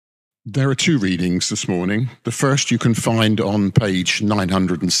There are two readings this morning. The first you can find on page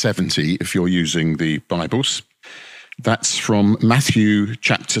 970 if you're using the Bibles. That's from Matthew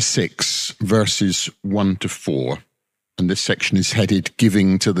chapter 6, verses 1 to 4. And this section is headed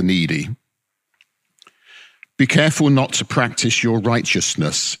Giving to the Needy. Be careful not to practice your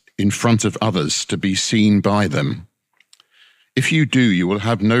righteousness in front of others to be seen by them. If you do, you will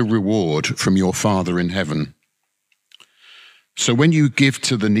have no reward from your Father in heaven. So when you give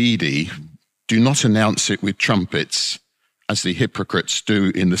to the needy, do not announce it with trumpets, as the hypocrites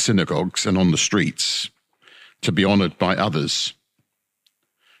do in the synagogues and on the streets, to be honored by others.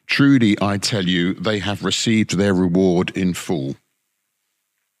 Truly, I tell you, they have received their reward in full.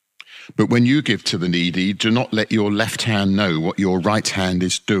 But when you give to the needy, do not let your left hand know what your right hand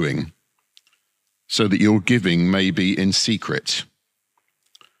is doing, so that your giving may be in secret.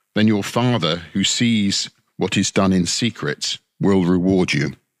 Then your Father, who sees what is done in secret, will reward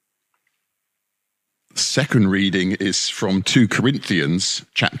you. The second reading is from 2 Corinthians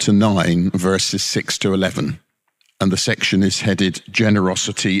chapter 9, verses 6 to 11. And the section is headed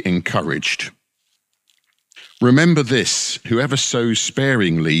Generosity Encouraged. Remember this, whoever sows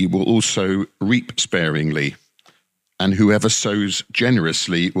sparingly will also reap sparingly, and whoever sows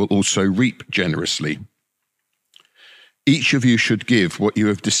generously will also reap generously. Each of you should give what you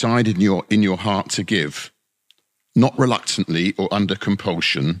have decided in your heart to give, not reluctantly or under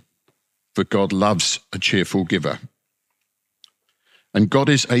compulsion, for God loves a cheerful giver. And God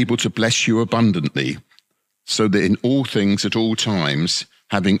is able to bless you abundantly, so that in all things at all times,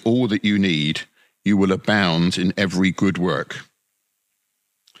 having all that you need, you will abound in every good work.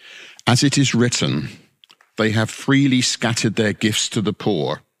 As it is written, they have freely scattered their gifts to the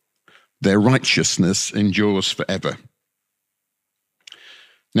poor. Their righteousness endures forever.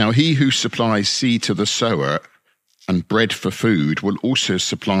 Now he who supplies seed to the sower and bread for food will also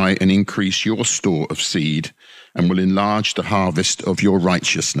supply and increase your store of seed and will enlarge the harvest of your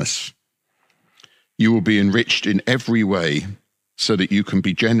righteousness. You will be enriched in every way so that you can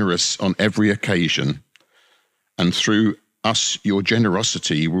be generous on every occasion, and through us your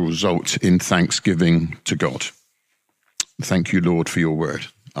generosity will result in thanksgiving to God. Thank you, Lord, for your word.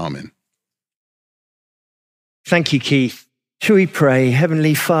 Amen. Thank you, Keith. Shall we pray?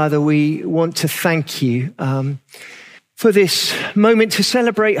 Heavenly Father, we want to thank you for this moment to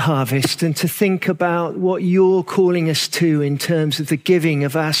celebrate harvest and to think about what you're calling us to in terms of the giving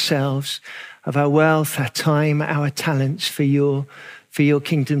of ourselves, of our wealth, our time, our talents for your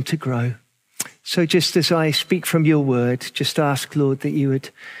kingdom to grow. So just as I speak from your word, just ask, Lord, that you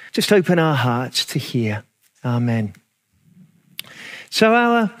would just open our hearts to hear. Amen. So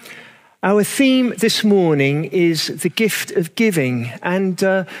our theme this morning is the gift of giving,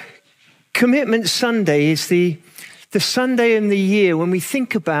 and Commitment Sunday is the Sunday in the year when we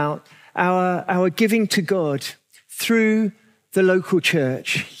think about our giving to God through the local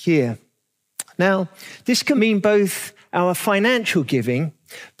church here. Now, this can mean both our financial giving,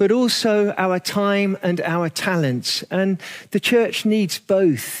 but also our time and our talents. And the church needs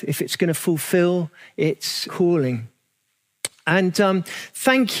both if it's going to fulfill its calling. And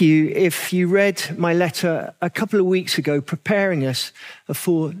thank you if you read my letter a couple of weeks ago preparing us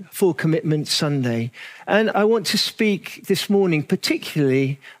for Commitment Sunday. And I want to speak this morning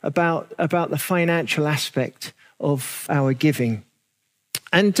particularly about the financial aspect of our giving.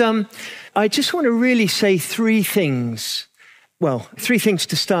 And I just want to really say three things. Well, three things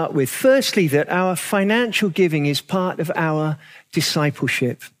to start with. Firstly, that our financial giving is part of our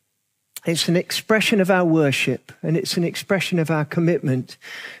discipleship. It's an expression of our worship, and it's an expression of our commitment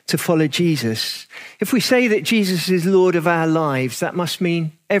to follow Jesus. If we say that Jesus is Lord of our lives, that must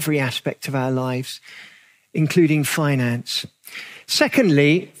mean every aspect of our lives, including finance.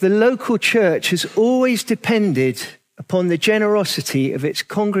 Secondly, the local church has always depended upon the generosity of its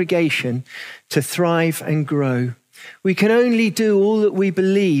congregation to thrive and grow. We can only do all that we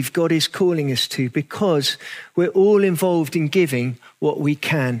believe God is calling us to because we're all involved in giving what we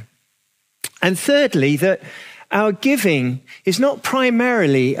can. And thirdly, that our giving is not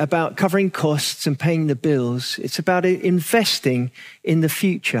primarily about covering costs and paying the bills. It's about investing in the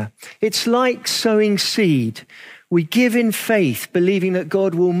future. It's like sowing seed. We give in faith, believing that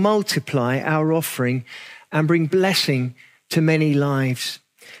God will multiply our offering and bring blessing to many lives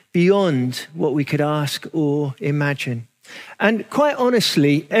beyond what we could ask or imagine. And quite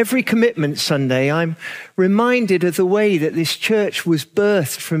honestly, every commitment Sunday, I'm reminded of the way that this church was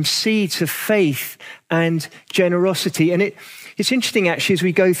birthed from seeds of faith and generosity. And it's interesting, actually, as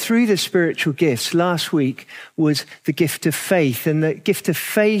we go through the spiritual gifts. Last week was the gift of faith, and the gift of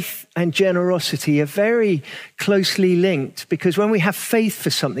faith and generosity are very closely linked, because when we have faith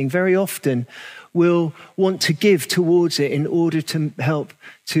for something, very often we'll want to give towards it in order to help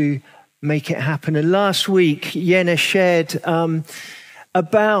to make it happen. And last week, Yenna shared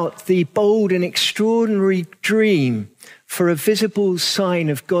about the bold and extraordinary dream for a visible sign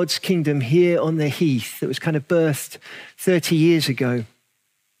of God's kingdom here on the heath that was kind of birthed 30 years ago.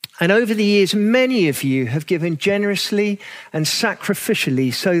 And over the years, many of you have given generously and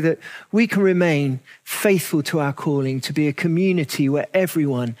sacrificially so that we can remain faithful to our calling to be a community where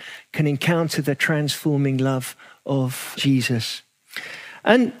everyone can encounter the transforming love of Jesus.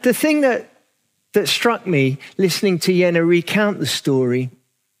 And the thing that struck me listening to Yenna recount the story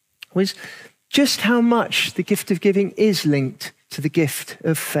was just how much the gift of giving is linked to the gift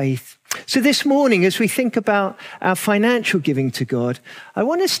of faith. So this morning, as we think about our financial giving to God, I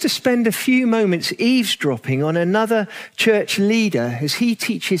want us to spend a few moments eavesdropping on another church leader as he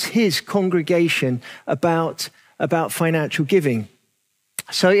teaches his congregation about financial giving.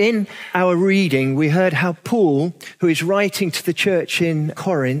 So in our reading, we heard how Paul, who is writing to the church in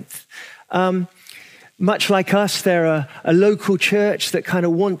Corinth, much like us, they're a local church that kind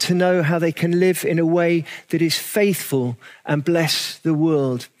of want to know how they can live in a way that is faithful and bless the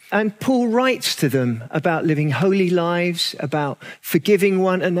world. And Paul writes to them about living holy lives, about forgiving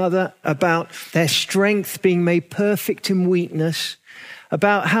one another, about their strength being made perfect in weakness,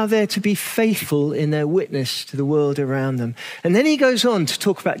 about how they're to be faithful in their witness to the world around them. And then he goes on to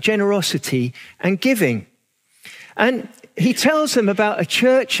talk about generosity and giving. And he tells them about a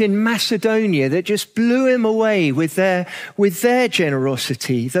church in Macedonia that just blew him away with their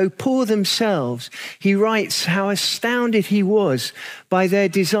generosity. Though poor themselves, he writes how astounded he was by their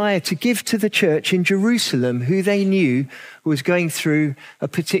desire to give to the church in Jerusalem, who they knew was going through a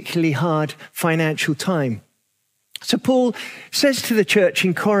particularly hard financial time. So Paul says to the church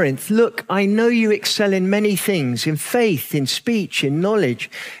in Corinth, look, I know you excel in many things, in faith, in speech, in knowledge,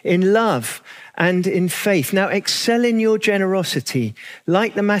 in love, and in faith. Now excel in your generosity.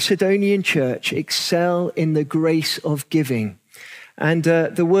 Like the Macedonian church, excel in the grace of giving. And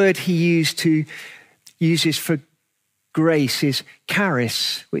the word he uses for grace is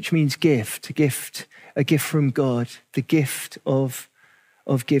charis, which means gift, a gift from God, the gift of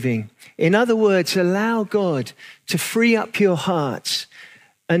giving. In other words, allow God to free up your hearts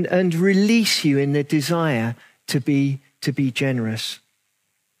and release you in the desire to be generous.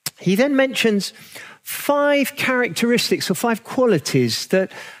 He then mentions 5 characteristics or 5 qualities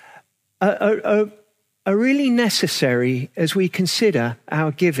that are really necessary as we consider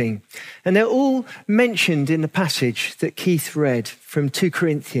our giving. And they're all mentioned in the passage that Keith read from 2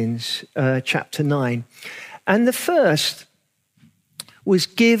 Corinthians chapter 9. And the first was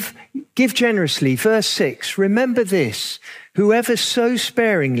give generously. Verse 6, remember this, whoever sows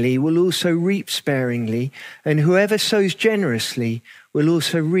sparingly will also reap sparingly, and whoever sows generously will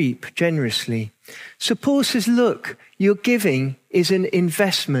also reap generously. So Paul says, look, your giving is an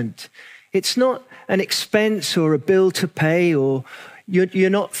investment. It's not an expense or a bill to pay, or you're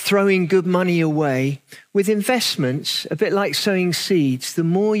not throwing good money away. With investments, a bit like sowing seeds, the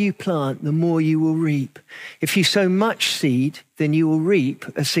more you plant, the more you will reap. If you sow much seed, then you will reap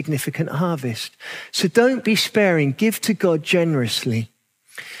a significant harvest. So don't be sparing, give to God generously.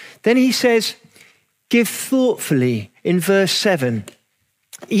 Then he says, give thoughtfully in verse 7.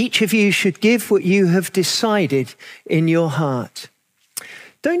 Each of you should give what you have decided in your heart.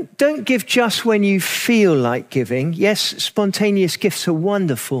 Don't give just when you feel like giving. Yes, spontaneous gifts are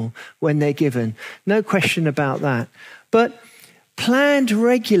wonderful when they're given. No question about that. But planned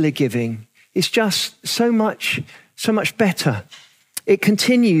regular giving is just so much better. It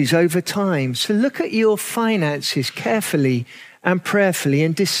continues over time. So look at your finances carefully and prayerfully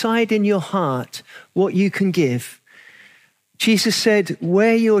and decide in your heart what you can give. Jesus said,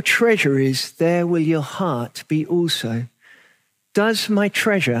 where your treasure is, there will your heart be also. Does my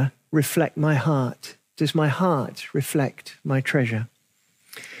treasure reflect my heart? Does my heart reflect my treasure?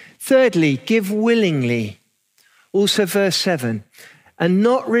 Thirdly, give willingly. Also verse 7, and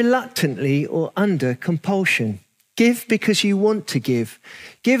not reluctantly or under compulsion. Give because you want to give.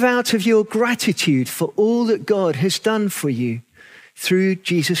 Give out of your gratitude for all that God has done for you through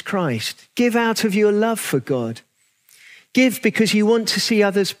Jesus Christ. Give out of your love for God. Give because you want to see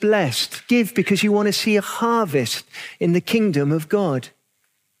others blessed. Give because you want to see a harvest in the kingdom of God.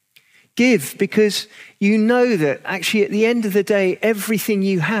 Give because you know that actually at the end of the day, everything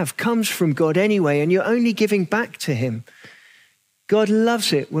you have comes from God anyway, and you're only giving back to him. God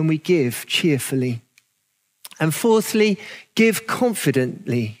loves it when we give cheerfully. And fourthly, give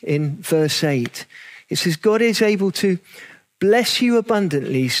confidently in verse 8. It says, God is able to bless you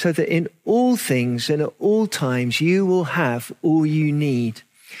abundantly so that in all things and at all times you will have all you need.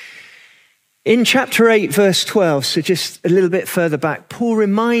 In chapter 8, verse 12, so just a little bit further back, Paul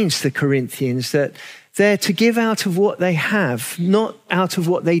reminds the Corinthians that they're to give out of what they have, not out of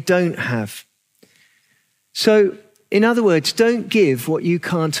what they don't have. So, in other words, don't give what you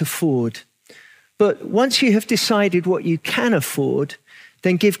can't afford. But once you have decided what you can afford,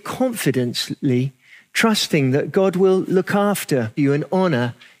 then give confidently, trusting that God will look after you and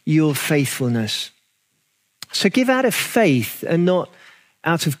honor your faithfulness. So give out of faith and not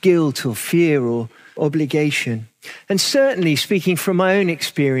out of guilt or fear or obligation. And certainly, speaking from my own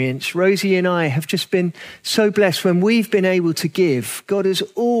experience, Rosie and I have just been so blessed when we've been able to give. God has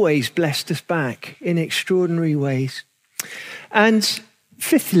always blessed us back in extraordinary ways. And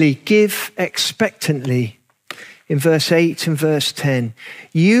fifthly, give expectantly. In verse 8 and verse 10,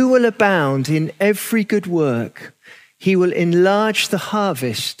 you will abound in every good work. He will enlarge the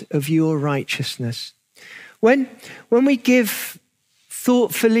harvest of your righteousness. When we give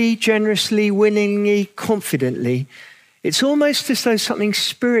thoughtfully, generously, willingly, confidently, it's almost as though something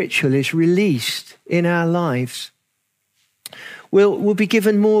spiritual is released in our lives. We'll be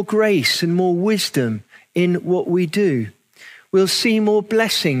given more grace and more wisdom in what we do. We'll see more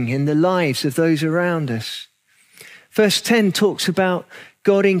blessing in the lives of those around us. Verse 10 talks about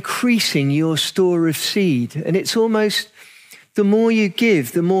God increasing your store of seed. And it's almost the more you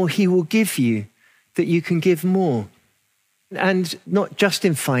give, the more he will give you, that you can give more. And not just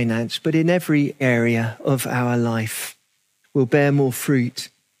in finance, but in every area of our life will bear more fruit.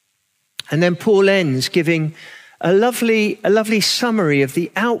 And then Paul ends giving a lovely summary of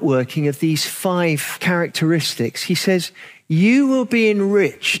the outworking of these 5 characteristics. He says, you will be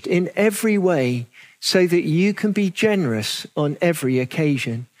enriched in every way so that you can be generous on every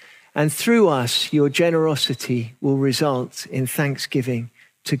occasion. And through us, your generosity will result in thanksgiving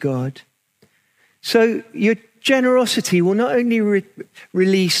to God. So your generosity will not only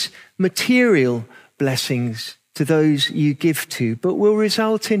release material blessings to those you give to, but will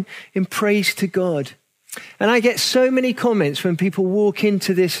result in praise to God. And I get so many comments when people walk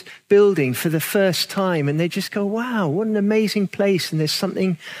into this building for the first time and they just go, wow, what an amazing place. And there's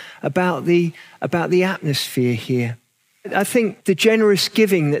something about the atmosphere here. I think the generous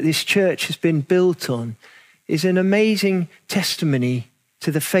giving that this church has been built on is an amazing testimony to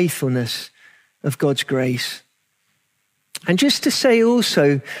the faithfulness of God's grace. And just to say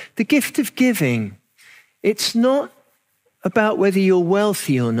also, the gift of giving, it's not about whether you're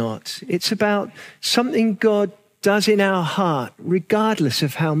wealthy or not. It's about something God does in our heart, regardless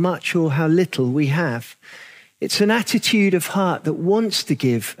of how much or how little we have. It's an attitude of heart that wants to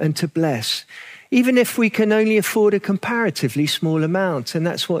give and to bless, even if we can only afford a comparatively small amount. And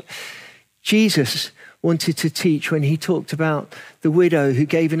that's what Jesus wanted to teach when he talked about the widow who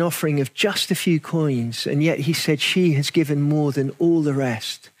gave an offering of just a few coins, and yet he said she has given more than all the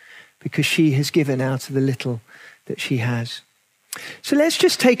rest because she has given out of the little that she has. So let's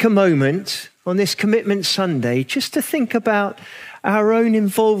just take a moment on this Commitment Sunday just to think about our own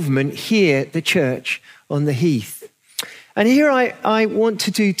involvement here at the church on the Heath. And here I want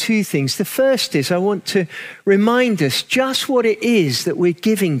to do 2 things. The first is I want to remind us just what it is that we're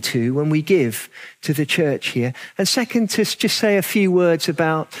giving to when we give to the church here. And second, to just say a few words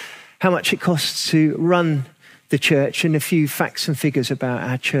about how much it costs to run the church and a few facts and figures about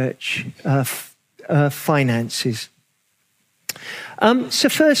our church finances. So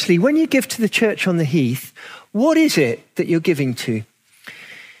firstly, when you give to the church on the Heath, what is it that you're giving to?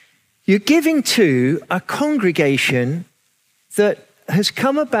 You're giving to a congregation that has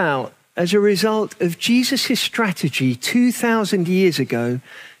come about as a result of Jesus' strategy 2,000 years ago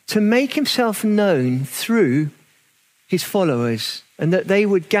to make himself known through his followers, and that they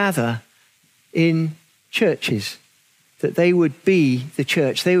would gather in churches, that they would be the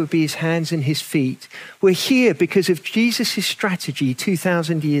church, they would be his hands and his feet. We're here because of Jesus' strategy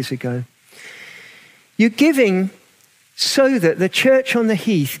 2,000 years ago. You're giving so that the church on the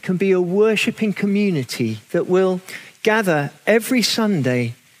Heath can be a worshipping community that will gather every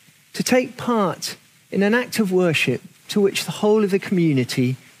Sunday to take part in an act of worship to which the whole of the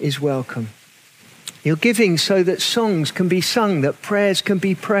community is welcome. You're giving so that songs can be sung, that prayers can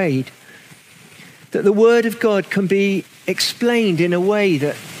be prayed, that the word of God can be explained in a way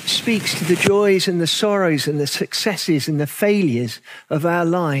that speaks to the joys and the sorrows and the successes and the failures of our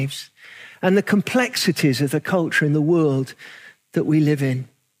lives. and the complexities of the culture and the world that we live in.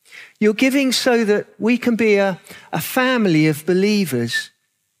 You're giving so that we can be a family of believers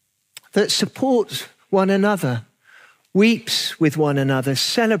that supports one another, weeps with one another,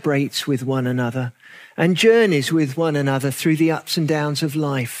 celebrates with one another, and journeys with one another through the ups and downs of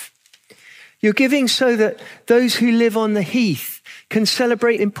life. You're giving so that those who live on the heath can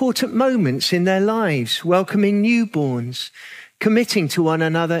celebrate important moments in their lives, welcoming newborns, committing to one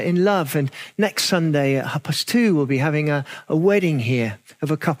another in love. And next Sunday at 2:30, we'll be having a wedding here of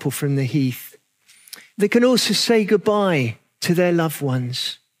a couple from the heath. They can also say goodbye to their loved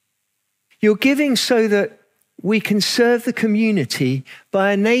ones. You're giving so that we can serve the community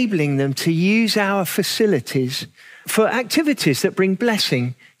by enabling them to use our facilities for activities that bring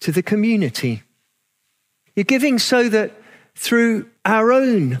blessing to the community. You're giving so that through our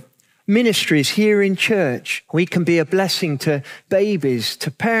own ministries here in church, we can be a blessing to babies, to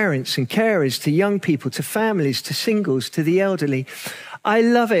parents and carers, to young people, to families, to singles, to the elderly. I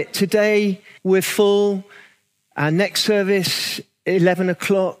love it. Today we're full. Our next service, 11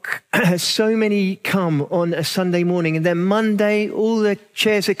 o'clock. So many come on a Sunday morning. And then Monday, all the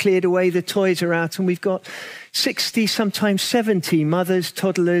chairs are cleared away, the toys are out, and we've got 60, sometimes 70 mothers,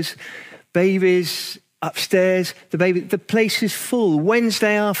 toddlers, babies upstairs. The place is full.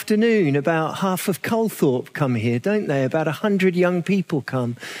 Wednesday afternoon, about half of Colthorpe come here, don't they? About 100 young people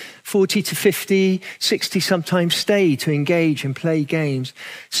come. 40 to 50, 60 sometimes stay to engage and play games.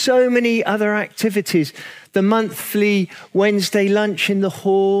 So many other activities. The monthly Wednesday lunch in the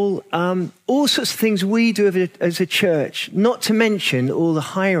hall, all sorts of things we do as a church, not to mention all the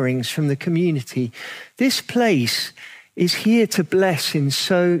hirings from the community. This place is here to bless in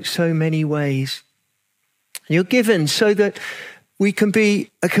so many ways. You're given so that we can be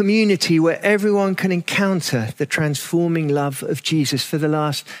a community where everyone can encounter the transforming love of Jesus. For the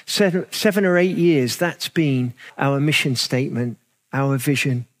last 7 or 8 years, that's been our mission statement, our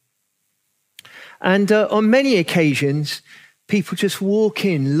vision. And on many occasions, people just walk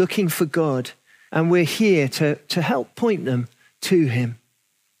in looking for God, and we're here to help point them to him.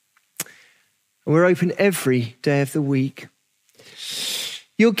 We're open every day of the week.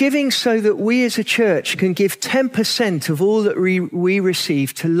 You're giving so that we as a church can give 10% of all that we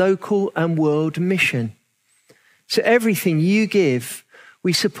receive to local and world mission. So everything you give,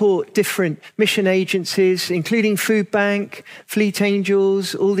 we support different mission agencies, including Food Bank, Fleet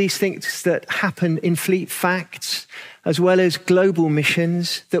Angels, all these things that happen in Fleet Facts, as well as global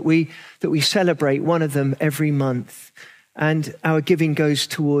missions that we celebrate, one of them every month. And our giving goes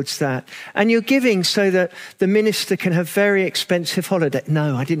towards that. And you're giving so that the minister can have very expensive holiday.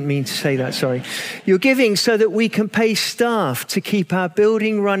 No, I didn't mean to say that, sorry. You're giving so that we can pay staff to keep our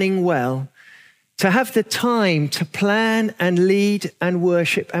building running well, to have the time to plan and lead and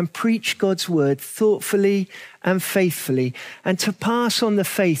worship and preach God's word thoughtfully and faithfully, and to pass on the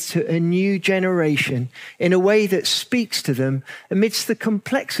faith to a new generation in a way that speaks to them amidst the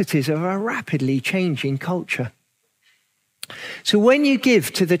complexities of our rapidly changing culture. So when you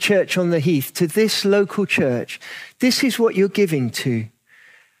give to the church on the heath, to this local church, this is what you're giving to.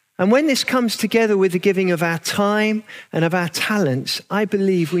 And when this comes together with the giving of our time and of our talents, I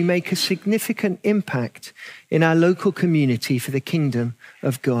believe we make a significant impact in our local community for the kingdom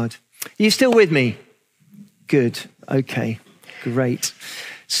of God. Are you still with me? Good. Okay. Great.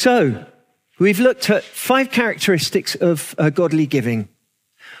 So we've looked at 5 characteristics of godly giving.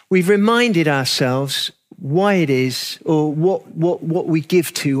 We've reminded ourselves why it is, or what we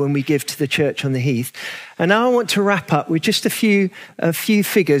give to when we give to the church on the heath. And now I want to wrap up with just a few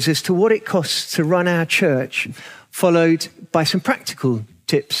figures as to what it costs to run our church, followed by some practical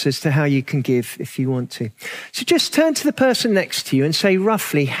tips as to how you can give if you want to. So just turn to the person next to you and say,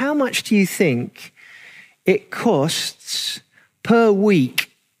 roughly, how much do you think it costs per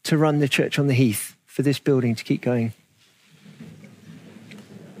week to run the church on the heath for this building to keep going?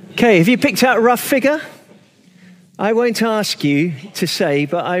 Okay, have you picked out a rough figure? I won't ask you to say,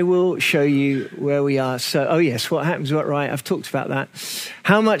 but I will show you where we are. So, oh yes, what happens, what right? I've talked about that.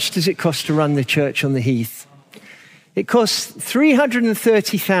 How much does it cost to run the church on the heath? It costs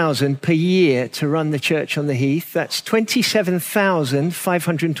 $330,000 per year to run the church on the heath. That's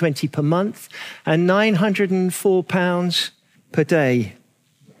 £27,520 per month and £904 per day.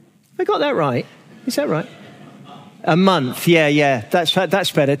 Have I got that right? Is that right? A month, yeah. That's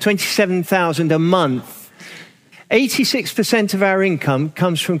better. $27,000 a month. 86% of our income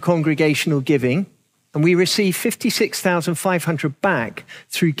comes from congregational giving, and we receive $56,500 back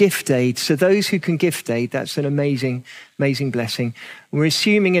through gift aid. So those who can gift aid, that's an amazing blessing. We're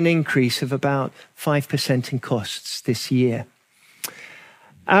assuming an increase of about 5% in costs this year.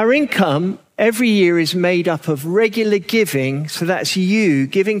 Our income every year is made up of regular giving, so that's you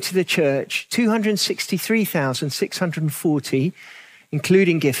giving to the church, 263,640,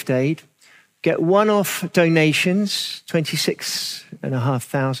 including gift aid. Get one-off donations,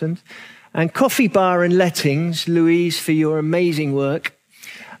 26,500, and coffee bar and lettings, Louise, for your amazing work,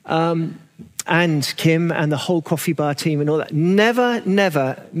 and Kim and the whole coffee bar team and all that.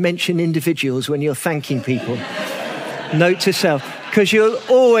 Never mention individuals when you're thanking people. Note to self, because you'll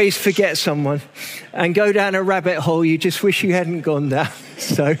always forget someone and go down a rabbit hole you just wish you hadn't gone down.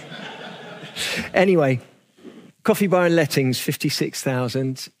 So anyway, coffee bar and lettings,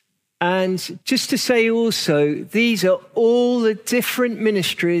 56,000. And just to say also, these are all the different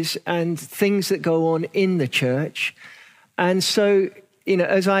ministries and things that go on in the church. And so,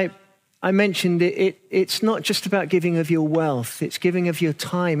 as I mentioned, it's not just about giving of your wealth, it's giving of your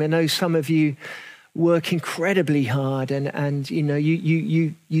time. I know some of you work incredibly hard and you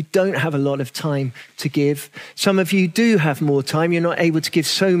don't have a lot of time to give. Some of you do have more time. You're not able to give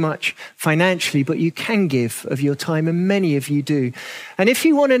so much financially, but you can give of your time, and many of you do. And if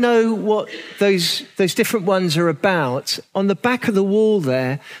you want to know what those different ones are about, on the back of the wall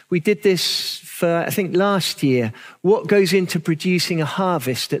there, we did this for, I think, last year, what goes into producing a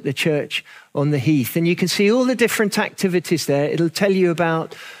harvest at the church on the Heath. And you can see all the different activities there. It'll tell you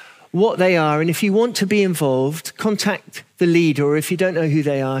about what they are. And if you want to be involved, contact the leader, or if you don't know who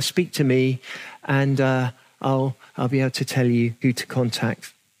they are, speak to me, and I'll be able to tell you who to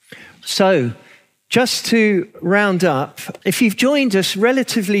contact. So, just to round up, if you've joined us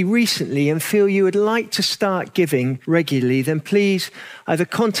relatively recently and feel you would like to start giving regularly, then please either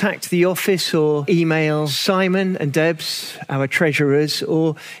contact the office or email Simon and Debs, our treasurers,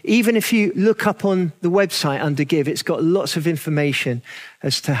 or even if you look up on the website under Give, it's got lots of information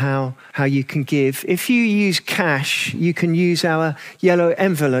as to how you can give. If you use cash, you can use our yellow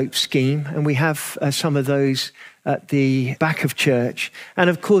envelope scheme, and we have some of those at the back of church. And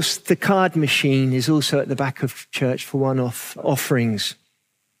of course, the card machine is also at the back of church for one-off offerings.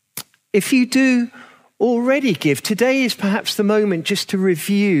 If you do already give, today is perhaps the moment just to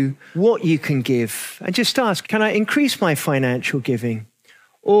review what you can give and just ask, can I increase my financial giving?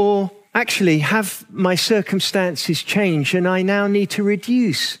 Or actually, have my circumstances changed and I now need to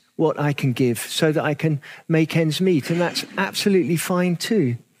reduce what I can give so that I can make ends meet? And that's absolutely fine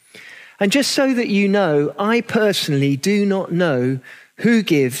too. And just so that you know, I personally do not know who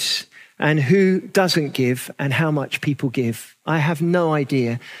gives and who doesn't give and how much people give. I have no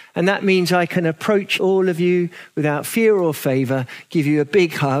idea. And that means I can approach all of you without fear or favor, give you a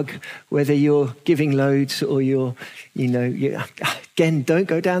big hug, whether you're giving loads or you're again, don't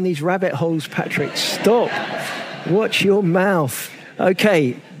go down these rabbit holes, Patrick. Stop. Watch your mouth.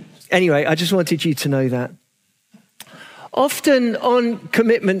 Okay. Anyway, I just wanted you to know that. Often on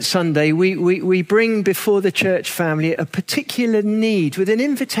Commitment Sunday, we bring before the church family a particular need with an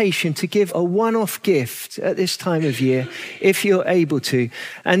invitation to give a one-off gift at this time of year, if you're able to.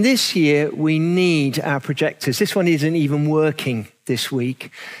 And this year, we need our projectors. This one isn't even working this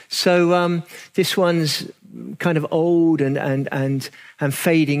week. So this one's kind of old and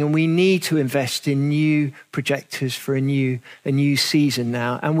fading, and we need to invest in new projectors for a new season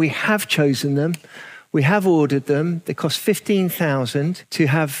now. And we have chosen them. We have ordered them. They cost $15,000 to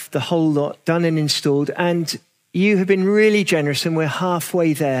have the whole lot done and installed. And you have been really generous, and we're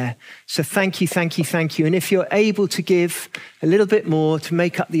halfway there. So thank you. And if you're able to give a little bit more to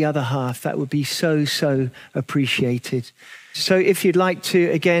make up the other half, that would be so appreciated. So if you'd like to,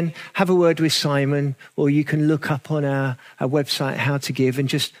 again, have a word with Simon, or you can look up on our website how to give and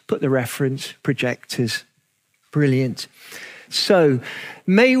just put the reference, projectors. Brilliant. So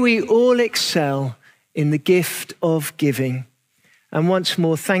may we all excel in the gift of giving. And once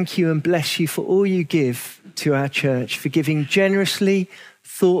more, thank you and bless you for all you give to our church, for giving generously,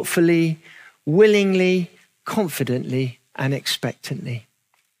 thoughtfully, willingly, confidently, and expectantly.